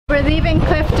We're leaving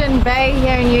Clifton Bay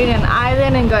here in Union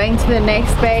Island and going to the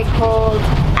next bay called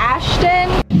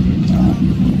Ashton.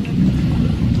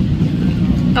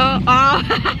 Oh,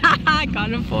 I got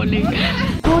him falling.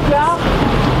 Good job.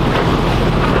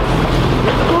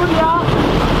 Good job.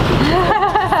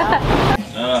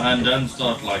 No, hand don't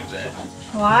start like that.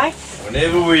 Why?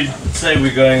 Whenever we say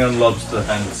we're going on lobster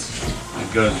hunts,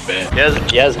 it goes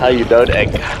bad. Here's how you don't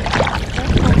egg.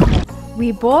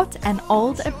 We bought an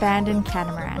old abandoned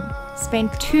catamaran,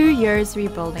 spent 2 years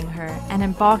rebuilding her, and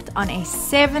embarked on a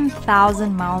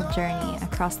 7,000-mile journey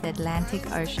across the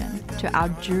Atlantic Ocean to our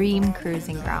dream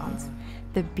cruising grounds,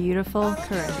 the beautiful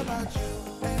Caribbean.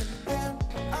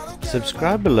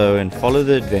 Subscribe below and follow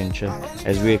the adventure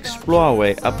as we explore our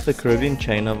way up the Caribbean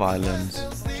chain of islands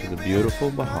to the beautiful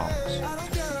Bahamas.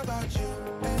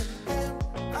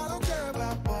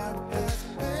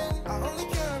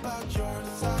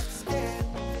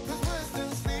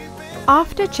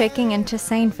 After checking into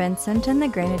St Vincent and the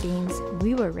Grenadines,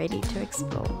 we were ready to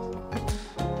explore.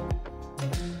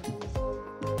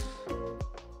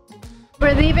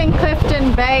 We're leaving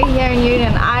Clifton Bay here in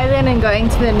Union Island and going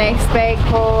to the next bay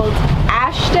called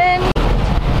Ashton,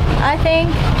 I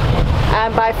think,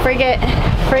 by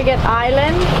Frigate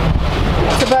Island.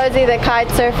 Supposedly the kite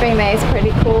surfing there is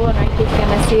pretty cool, and Ricky's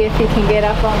gonna see if he can get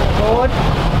up on the board.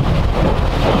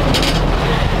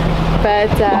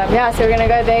 But yeah, so we're gonna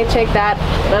go there, check that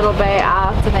little bay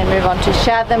out, and then move on to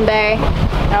Chatham Bay.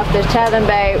 And after Chatham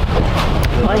Bay,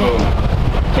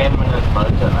 10-minute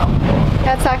motor now.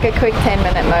 that's like a quick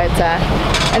 10-minute motor.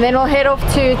 And then we'll head off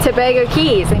to Tobago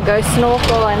Keys and go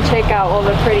snorkel and check out all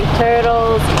the pretty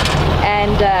turtles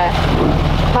and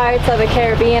Pirates of the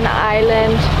Caribbean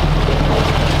Island.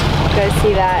 Go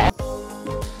see that.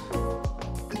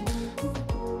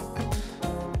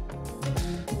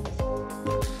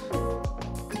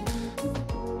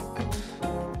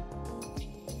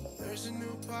 There's a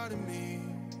new part of me,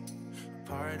 a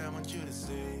part I want you to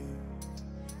see.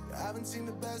 You haven't seen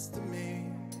the best of me,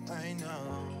 I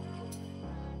know.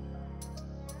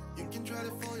 You can try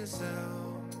to fool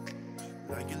yourself,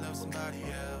 like you love somebody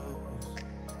else,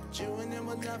 but you and him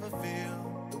will never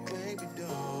feel the way we do.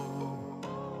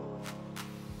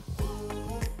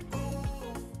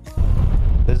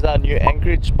 This is our new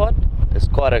anchorage spot. It's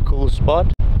quite a cool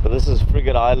spot. So this is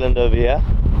Frigate Island over here.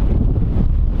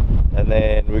 And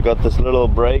then we got this little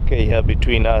breaker here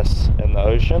between us and the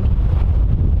ocean.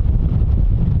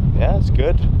 Yeah, it's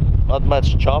good. Not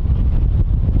much chop.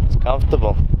 It's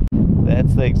comfortable.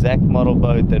 That's the exact model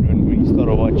boat that when we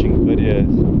started watching videos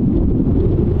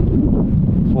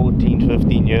 14,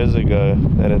 15 years ago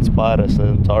that inspired us,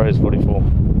 the Torres 44.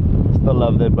 Still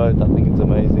love that boat. I think it's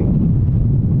amazing.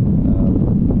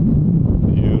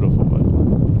 Beautiful boat.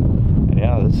 And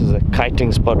yeah, this is a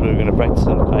kiting spot where we're going to practice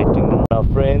some kiting. Our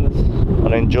friends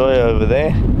want to enjoy over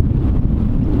there.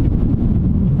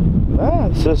 Ah,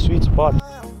 it's a sweet spot.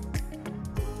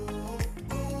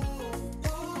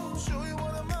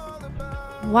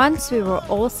 Once we were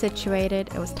all situated,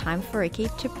 it was time for Ricky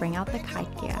to bring out the kite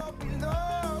gear.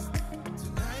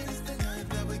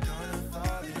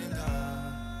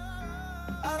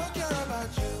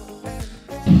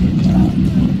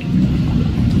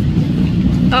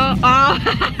 Oh,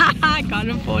 I got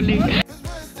him falling.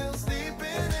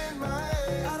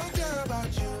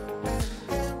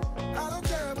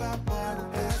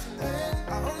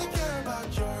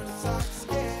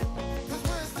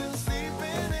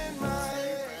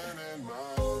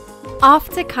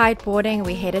 After kiteboarding,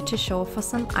 we headed to shore for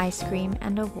some ice cream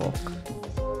and a walk.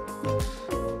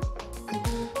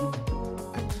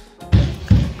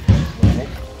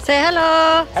 Say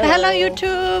hello! Hello. Say hello,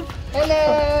 YouTube! Hello!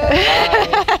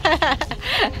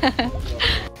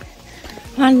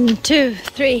 1, 2,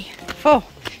 3, 4.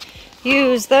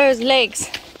 Use those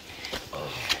legs.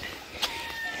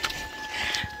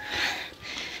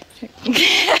 You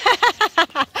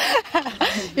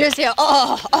just hear,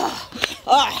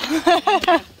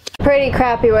 Pretty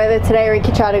crappy weather today.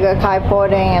 Ricky tried to go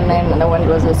kiteboarding and then the wind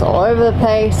was just all over the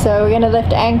place. So we're going to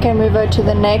lift anchor and move over to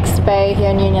the next bay here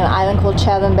in Union Island called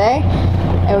Chatham Bay.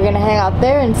 And we're going to hang out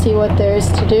there and see what there is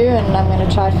to do. And I'm going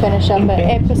to try to finish up an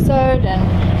episode and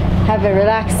have a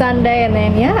relaxed Sunday. And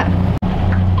then, yeah.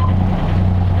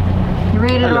 You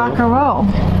ready to rock and roll?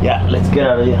 Yeah, let's get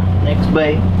out of here. Next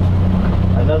bay.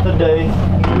 Another day.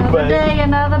 Another day,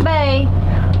 another bay.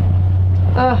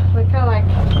 Oh, look how like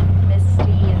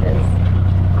misty it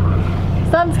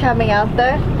is. Sun's coming out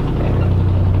though.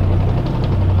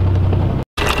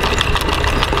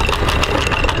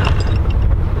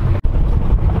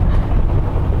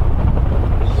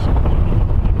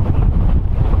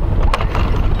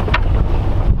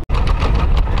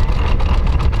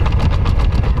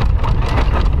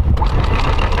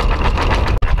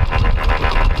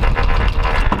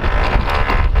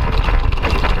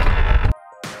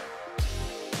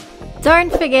 Don't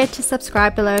forget to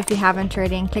subscribe below if you haven't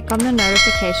already and click on the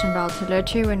notification bell to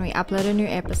alert you when we upload a new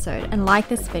episode, and like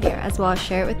this video as well as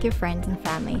share it with your friends and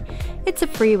family. It's a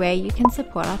free way you can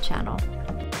support our channel.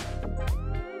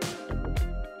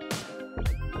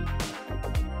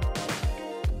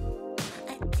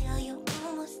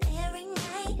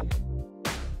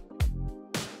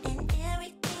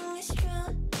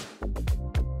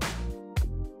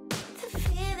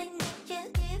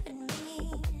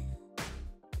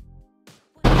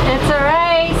 It's a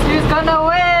race! Who's gonna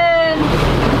win?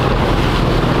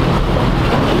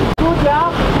 Good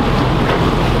job!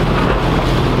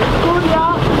 Good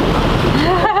job!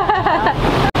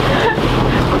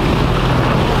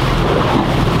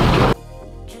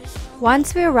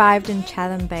 Once we arrived in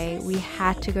Chatham Bay, we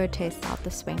had to go test out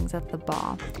the swings at the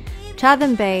bar.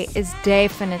 Chatham Bay is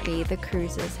definitely the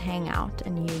cruisers' hangout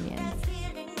in Union.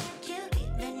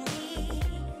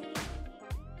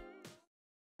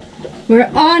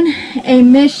 We're on a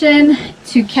mission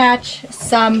to catch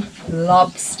some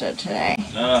lobster today.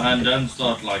 No, Han, don't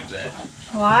start like that.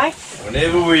 Why?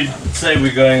 Whenever we say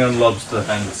we're going on lobster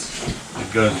hunts,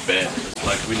 it goes bad. It's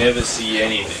like we never see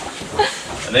anything.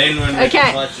 And then when we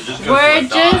decide to just go we're for a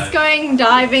just dive, going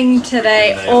diving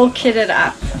today, all kitted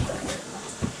up.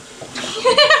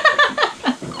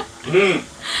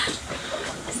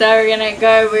 So we're gonna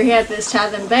go, we're here at this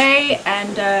Chatham Bay,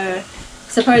 and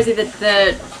supposedly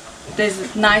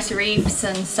there's nice reefs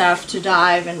and stuff to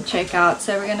dive and check out,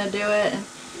 so we're gonna do it. And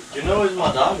do you know where's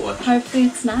my dive watch? hopefully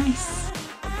it's nice.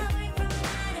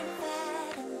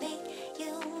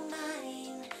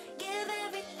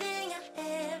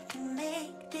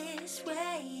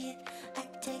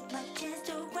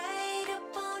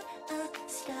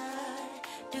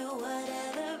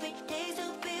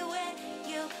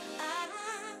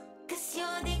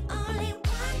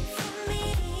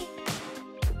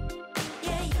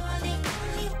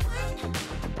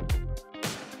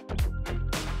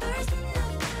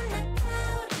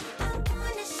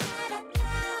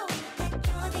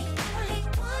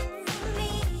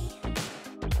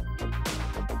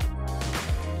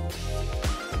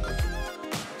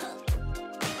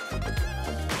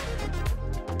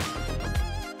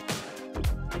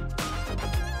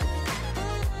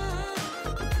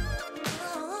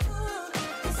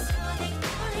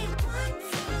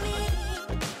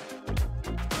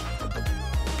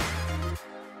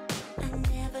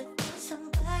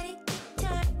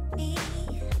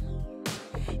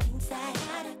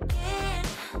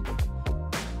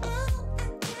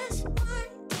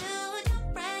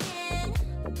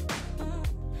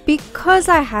 Because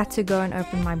I had to go and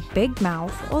open my big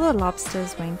mouth, all the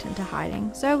lobsters went into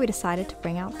hiding, so we decided to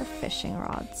bring out the fishing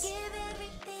rods.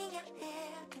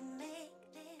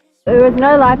 There was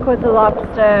no luck with the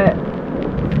lobster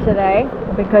today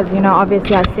because, you know,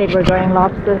 obviously I said we're going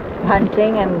lobster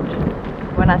hunting,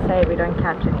 and when I say we don't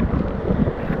catch anything.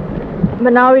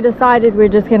 But now we decided we're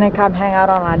just going to come hang out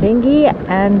on our dinghy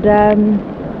and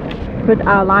put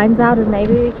our lines out and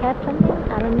maybe we catch something.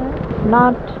 I don't know.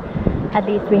 Not. At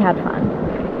least we had fun.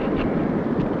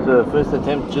 So first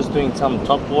attempt, just doing some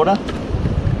top water,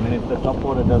 and then if the top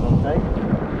water doesn't take,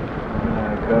 I'm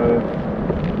gonna go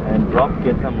and drop,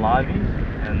 get some liveys,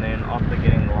 and then after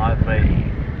getting the live bait,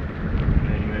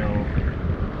 then we'll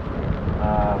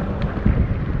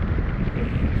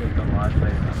put the live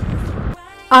bait up.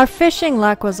 Our fishing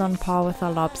luck was on par with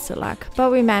our lobster luck,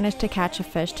 but we managed to catch a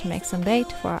fish to make some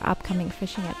bait for our upcoming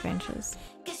fishing adventures.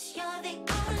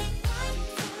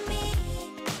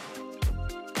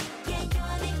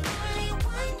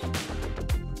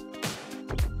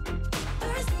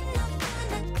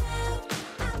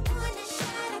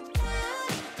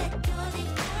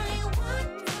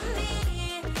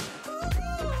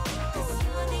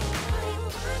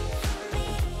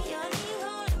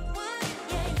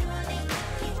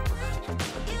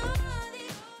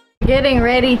 Getting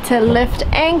ready to lift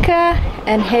anchor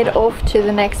and head off to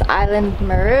the next island,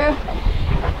 Mayreau.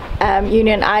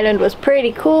 Union Island was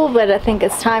pretty cool, but I think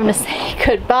it's time to say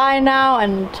goodbye now,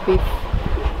 and we've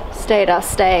stayed our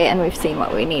stay and we've seen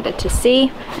what we needed to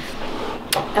see.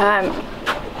 Our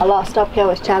last stop here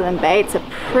was Chatham Bay. It's a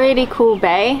pretty cool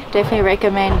bay. Definitely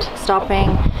recommend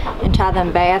stopping in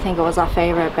Chatham Bay. I think it was our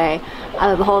favorite bay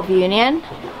out of the whole of Union.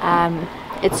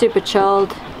 It's super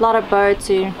chilled, a lot of boats,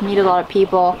 you meet a lot of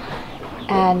people,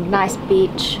 and nice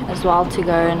beach as well to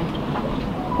go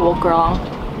and walk around.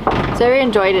 So we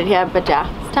enjoyed it here, but yeah,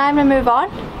 it's time to move on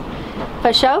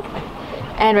for sure.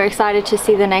 And we're excited to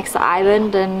see the next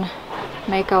island and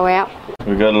make our way up.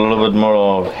 We got a little bit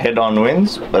more head-on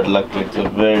winds, but luckily it's a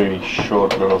very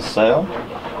short little sail,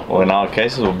 or in our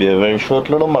case it will be a very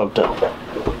short little motor.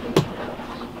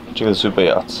 Check the super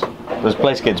yachts. This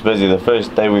place gets busy. The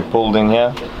first day we pulled in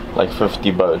here, like 50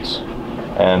 boats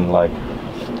and like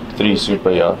 3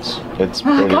 super yachts. It's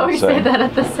pretty we insane. said that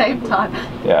at the same time.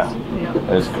 Yeah,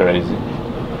 it's crazy.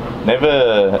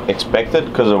 Never expected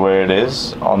because of where it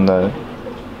is on the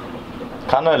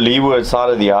kind of leeward side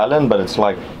of the island, but it's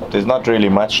like there's not really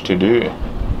much to do.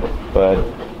 But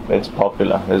it's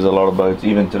popular. There's a lot of boats.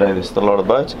 Even today there's still a lot of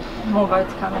boats. More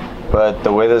boats coming. But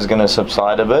the weather's going to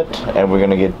subside a bit and we're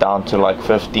going to get down to like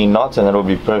 15 knots, and it'll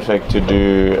be perfect to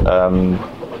do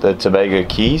the Tobago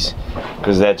Keys,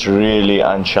 because that's really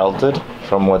unsheltered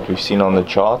from what we've seen on the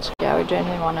charts. Yeah, we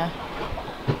generally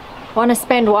want to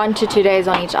spend 1 to 2 days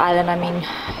on each island. I mean,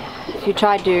 if you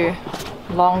try to do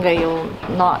longer, you'll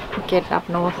not get up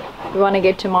north. We want to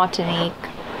get to Martinique,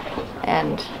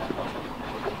 and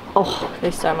oh,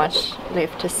 there's so much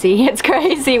left to see. It's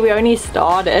crazy. We only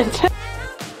started.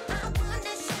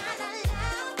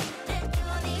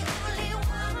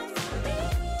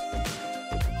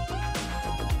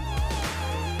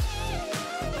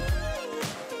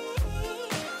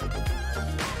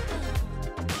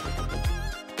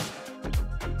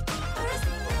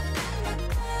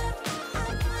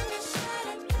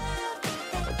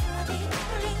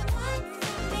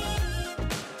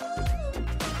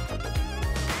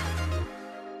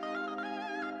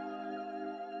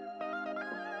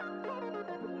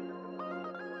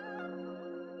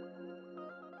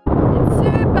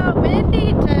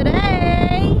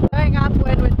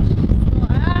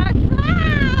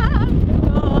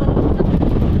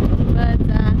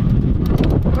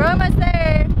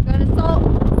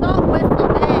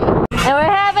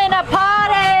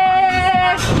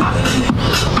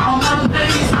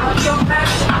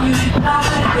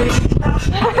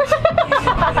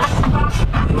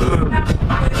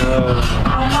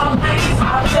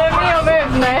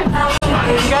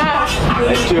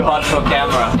 It's too hot for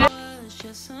camera.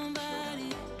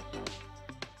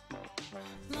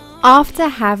 After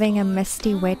having a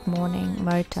misty wet morning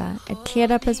motor, it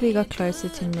cleared up as we got closer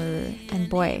to Mayreau, and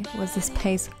boy, was this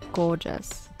place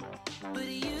gorgeous.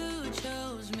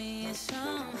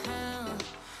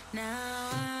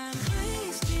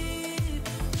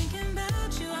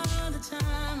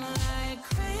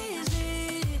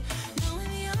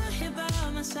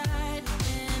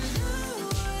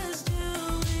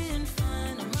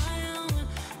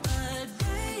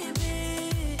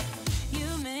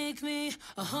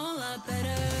 A whole lot better.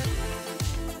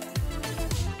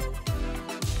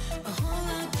 A whole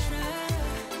lot better.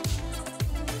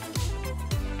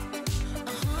 A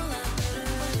whole lot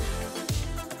better.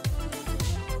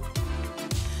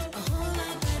 A whole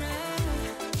lot better.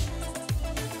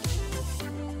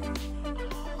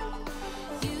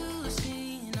 You've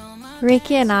seen all my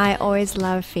Ricky and I always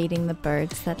love feeding the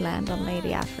birds that land on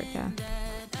Lady Africa.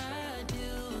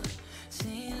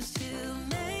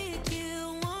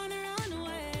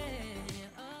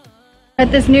 At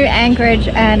this new anchorage,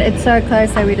 and it's so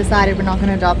close that we decided we're not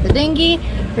going to drop the dinghy.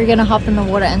 We're going to hop in the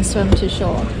water and swim to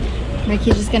shore.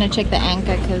 Ricky's just going to check the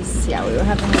anchor because, yeah, we were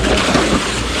having a little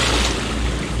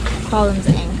problems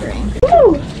anchoring.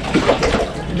 Woo!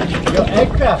 Your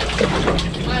anchor!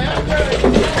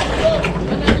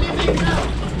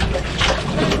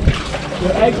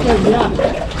 Your anchor, yeah.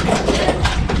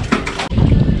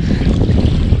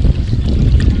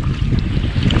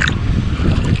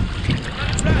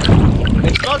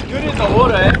 Not good in the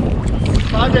water, eh?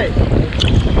 Sanjay.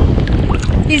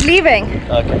 He's leaving.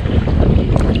 Okay.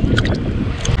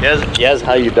 Here's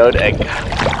how you don't anchor.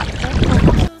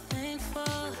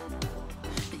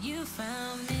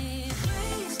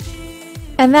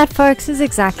 And that, folks, is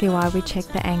exactly why we check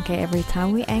the anchor every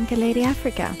time we anchor Lady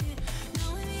Africa.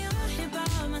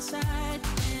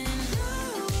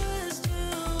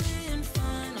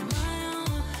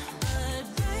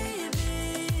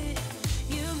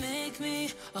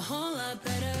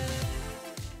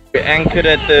 We anchored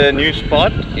at the new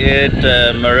spot at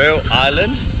Mayreau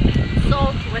Island.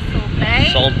 Salt Whistle Bay.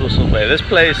 Salt Whistle Bay. This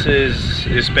place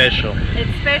is special.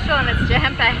 It's special and it's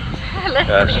jam-packed.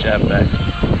 Yeah, it's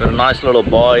jam-packed. Got a nice little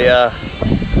bar here.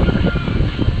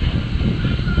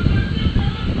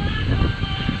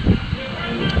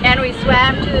 And we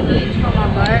swam to the beach from our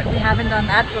boat. We haven't done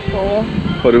that before.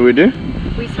 What did we do?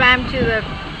 We swam to the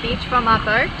beach from our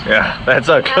boat. Yeah, that's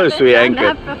how close we anchored.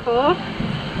 Haven't done that before.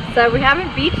 So we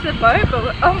haven't beached the boat, but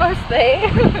we're almost there.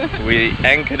 We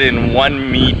anchored in 1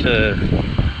 meter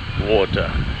water,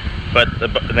 but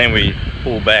then we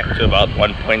pull back to about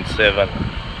 1.7.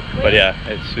 But yeah,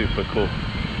 it's super cool.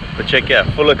 But check out,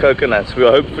 full of coconuts.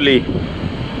 We'll hopefully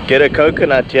get a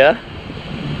coconut here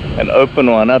and open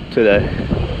one up today.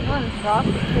 One drop.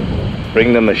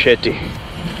 Bring the machete.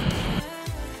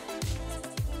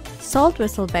 Salt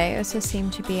Whistle Bay also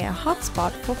seemed to be a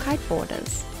hotspot for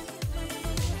kiteboarders.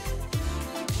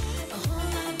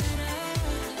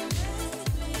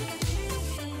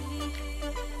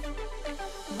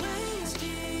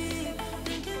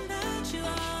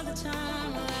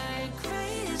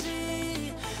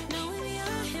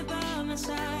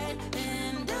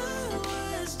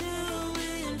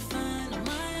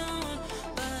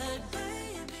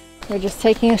 We're just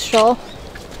taking a stroll.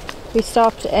 We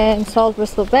stopped in Salt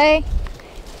Whistle Bay.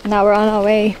 Now we're on our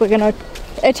way. We're gonna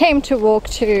attempt to walk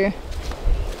to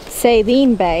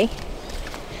Siine Bay.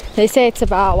 They say it's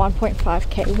about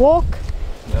 1.5k walk.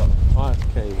 No,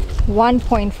 5k.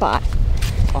 1.5.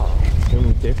 Oh, then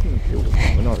we definitely walk.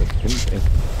 We're not attempting.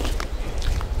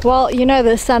 Well, you know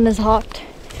the sun is hot.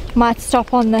 Might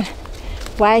stop on the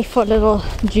way for a little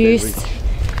juice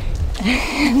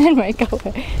and then make our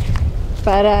way.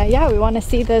 But yeah, we want to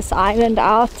see this island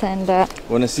out and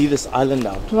Want to see this island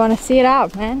out? we want to see it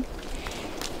out, man.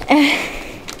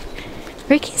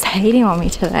 Ricky's hating on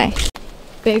me today.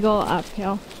 Big ol'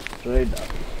 uphill. Straight up.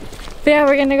 But yeah,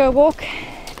 we're gonna go walk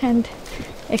and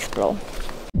explore.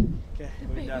 Okay,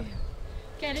 we're done.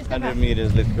 Okay, let's go 100 back.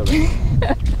 meters, let's go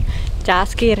back.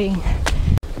 Just kidding.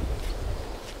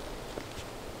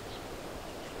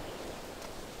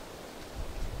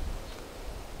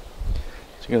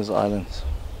 Chickens Islands.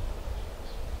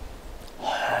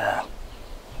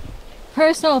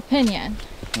 Personal opinion.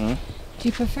 Hmm? Do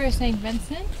you prefer St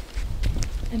Vincent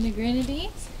and the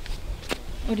Grenadines,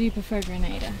 or do you prefer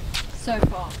Grenada so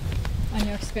far on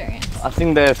your experience? I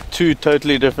think they have two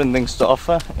totally different things to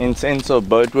offer. In sense of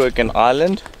boatwork and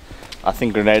island, I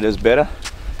think Grenada is better.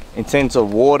 In sense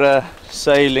of water,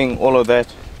 sailing, all of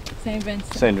that, St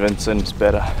Vincent. St Vincent's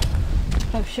better.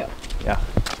 Oh, sure. Yeah.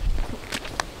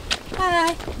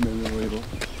 Bye.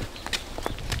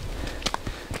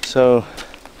 So,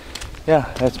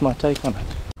 yeah, that's my take on it.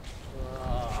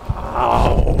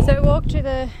 So walk to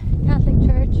the Catholic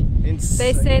Church.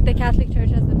 They said the Catholic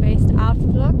Church has the best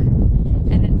outlook,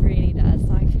 and it really does.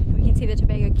 Like, we can see the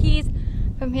Tobago Keys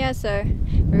from here, so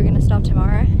we're gonna stop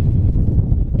tomorrow.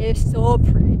 It's so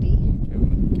pretty.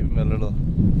 Give him a little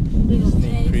Little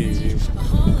sneak preview.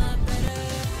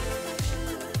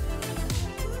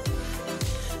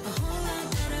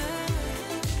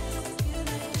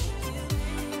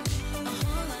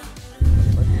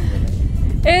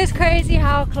 It is crazy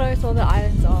how close all the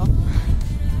islands are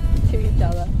to each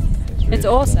other. It's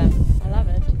awesome. I love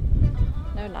it.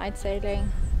 No night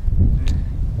sailing.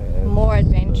 More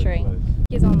adventuring.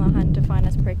 He's on the hunt to find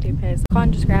us prickly pears.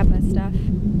 Can't just grab that stuff.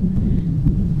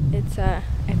 It's a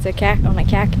on a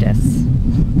cactus.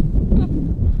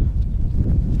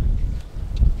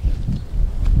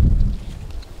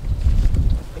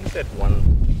 I think that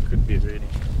one could be ready.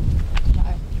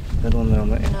 No. That one there on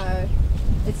the end. No.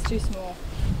 It's too small.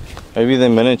 Maybe they're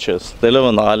miniatures. They live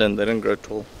on the island, they don't grow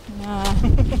tall. Nah. I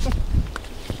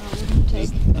wouldn't take.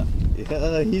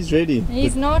 Yeah, he's ready.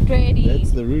 He's not ready.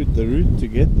 That's the route. The route to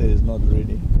get there is not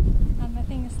ready. And the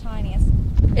thing is tiny.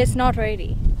 It's not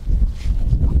ready.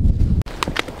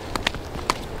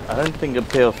 I don't think a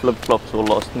pair of flip-flops will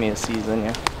last me a season,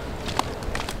 yeah.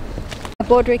 I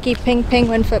bought Ricky pink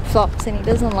penguin flip-flops and he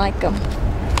doesn't like them.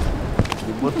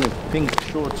 You bought me pink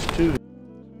shorts too.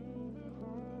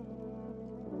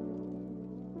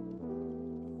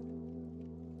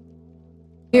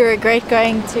 You regret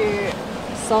going to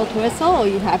Salt Whistle, or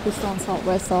you happy still on Salt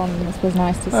Whistle and this was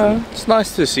nice to see? It's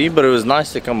nice to see, but it was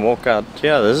nice to come walk out.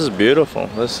 Yeah, this is beautiful.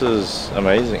 This is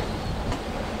amazing.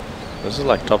 This is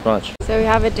like top notch. So we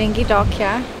have a dinghy dock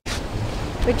here,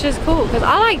 which is cool because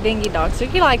I like dinghy docks.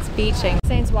 Ricky likes beaching.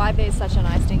 Since why there's such a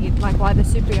nice dinghy, like why the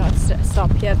super yachts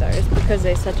stop here though, is because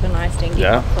there's such a nice dinghy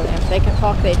dock for them. They can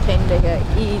park their tender here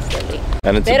easily.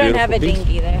 And it's they don't have a beach.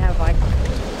 dinghy, they have like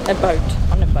a boat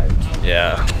on a boat.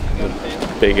 Yeah,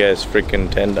 big ass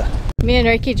freaking tender. Me and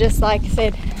Ricky just like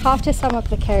said, have to sum up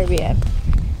the Caribbean.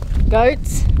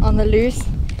 Goats on the loose,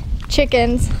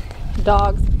 chickens,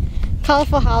 dogs,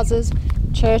 colourful houses,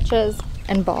 churches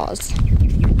and bars.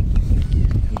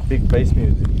 Big bass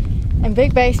music. And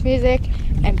big bass music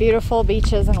and beautiful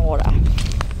beaches and water.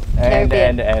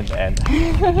 And.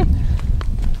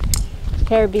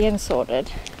 Caribbean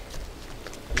sorted.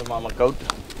 The mama goat.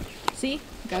 See?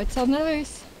 Goats on the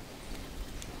loose.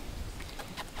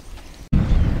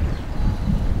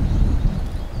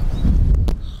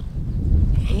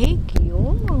 Heck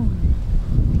yo.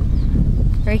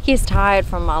 Ricky's tired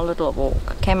from our little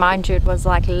walk. Okay, mind you, it was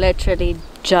like literally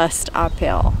just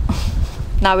uphill.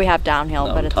 Now we have downhill,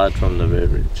 No, but I'm it's tired from the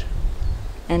beverage.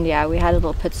 and yeah, we had a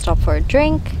little pit stop for a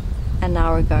drink, and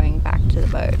now we're going back to the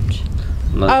boat.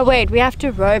 Oh wait, we have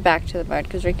to row back to the boat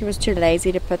because Ricky was too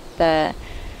lazy to put the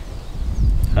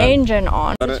engine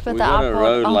on. We gotta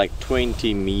row like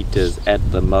 20 meters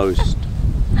at the most.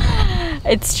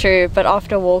 It's true, but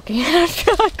after walking, I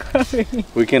feel like rowing.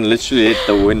 We can literally let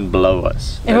the wind blow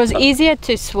us. It was easier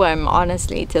to swim,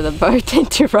 honestly, to the boat than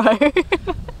to row.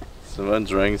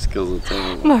 Simone's rowing skills are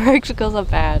terrible. My rowing skills are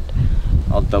bad.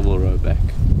 I'll double row back.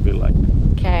 Be like.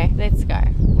 Okay, let's go.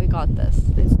 We got this.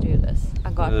 Let's do this. I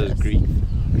got this. Greek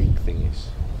thingies.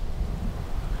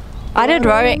 I did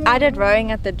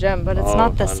rowing at the gym, but it's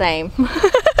not the same.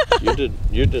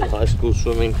 You did high school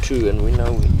swimming too, and we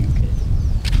know where you can.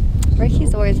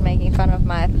 Ricky's always making fun of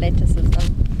my athleticism.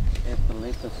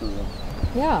 Athleticism.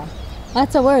 Yeah,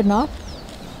 that's a word, not?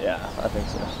 Yeah, I think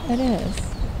so. It is.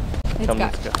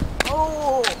 Let's go.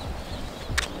 Oh!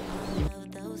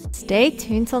 Stay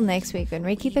tuned till next week when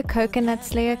Ricky the Coconut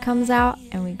Slayer comes out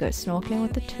and we go snorkeling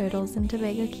with the turtles in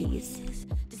Tobago Keys.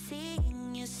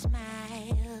 Seeing you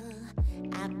smile,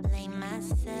 I blame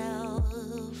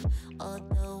myself.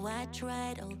 Although I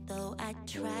tried.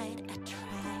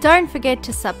 Don't forget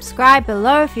to subscribe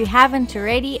below if you haven't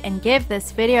already and give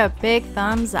this video a big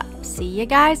thumbs up. See you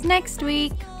guys next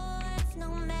week.